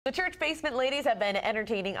The church basement ladies have been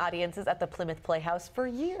entertaining audiences at the Plymouth Playhouse for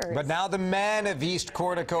years. But now the men of East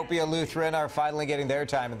Cornucopia Lutheran are finally getting their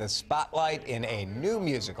time in the spotlight in a new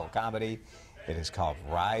musical comedy. It is called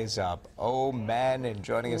Rise Up, Oh Men. And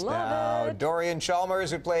joining us now, Dorian Chalmers,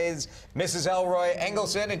 who plays Mrs. Elroy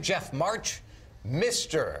Engelson, and Jeff March,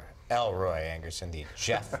 Mr. Elroy Engelson, the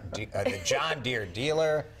John Deere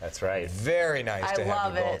dealer. That's right. Very nice to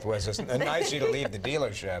have you both. Was it nice of you to leave the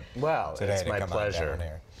dealership? Well, today it's to my come pleasure. On down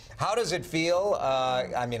here. How does it feel?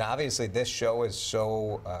 I mean, obviously, this show is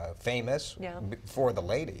so famous for the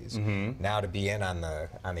ladies. Now to be in on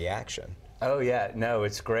the action. Oh, yeah. No,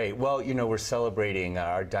 it's great. Well, you know, we're celebrating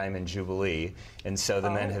our Diamond Jubilee, and so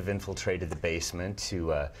the men have infiltrated the basement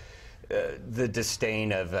to the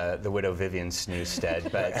disdain of the widow Vivian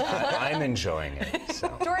Snewstead, but I'm enjoying it.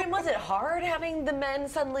 So. Dorian, was it hard having the men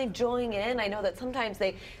suddenly join in? I know that sometimes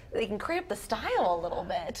they can cramp the style a little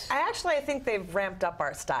bit. I think they've ramped up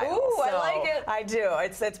our style. Ooh, so I like it. I do.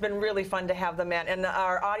 It's been really fun to have them in, and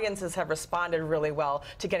our audiences have responded really well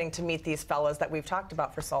to getting to meet these fellas that we've talked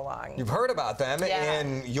about for so long. You've heard about them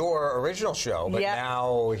in your original show, but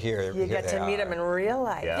now here you get to meet them in real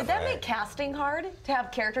life. Did that make casting hard to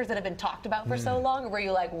have characters that have been talked about for so long, or were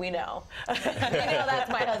you like, we know? We know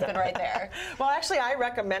that's my husband right there. Well, actually, I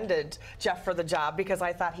recommended Jeff for the job because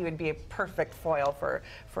I thought he would be a perfect foil for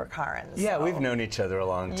Karen. Yeah, we've known each other a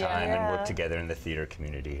long time and worked together in the theater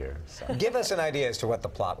community here. So. Give us an idea as to what the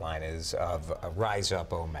plot line is of Rise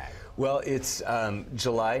Up, Oh Men. Well, it's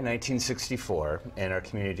July 1964, and our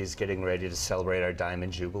community is getting ready to celebrate our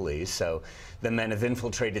Diamond Jubilee. So the men have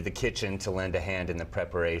infiltrated the kitchen to lend a hand in the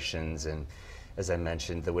preparations, and as I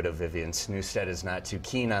mentioned, the widow Vivian Snewstead is not too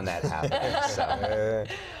keen on that happening. So.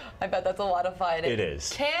 I bet that's a lot of fun. It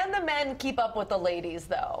is. Can the men keep up with the ladies,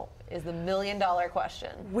 though, is the million-dollar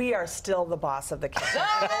question. We are still the boss of the kitchen.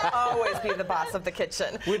 We'll always be the boss of the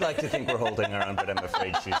kitchen. We'd like to think we're holding our own, but I'm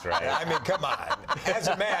afraid she's right. I mean, come on. As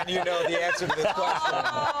a man, you know the answer to this question.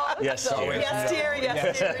 Yes, dear. Yes, dear.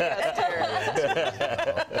 Yes, dear. Yes,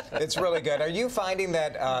 dear. It's really good. Are you finding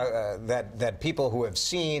that that people who have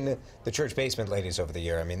seen the church basement ladies over the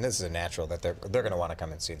year, I mean, this is a natural that they're going to want to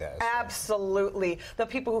come and see this. Absolutely. The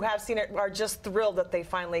people who have seen it are just thrilled that they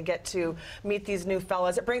finally get to meet these new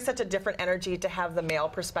fellas. It brings such a different energy to have the male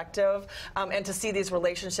perspective and to see these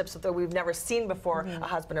relationships that we've never seen before, a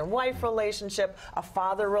husband and wife relationship, a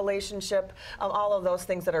father relationship, all of those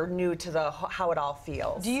things that are new to how it all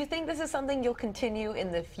feels. Do you think this is something you'll continue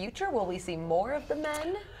in the future? Will we see more of the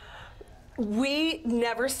men? We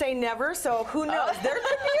never say never, so who knows? There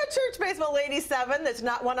could be a Church Basement Lady 7. There's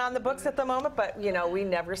not one on the books at the moment, but, you know, we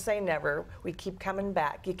never say never. We keep coming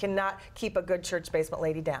back. You cannot keep a good Church Basement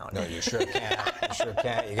Lady down. No, you sure can't. You sure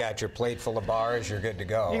can't. You got your plate full of bars, you're good to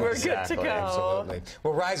go. You are good to go. Absolutely.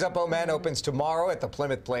 Well, Rise Up, Oh Men opens tomorrow at the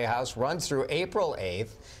Plymouth Playhouse, runs through April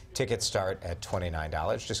 8th. Tickets start at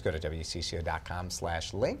 $29. Just go to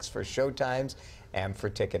WCCO.com/links for showtimes and for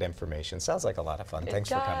ticket information. Sounds like a lot of fun. Thanks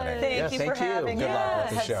for coming in. Thank you for having me. Good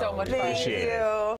luck with the show. So much fun. Thank you.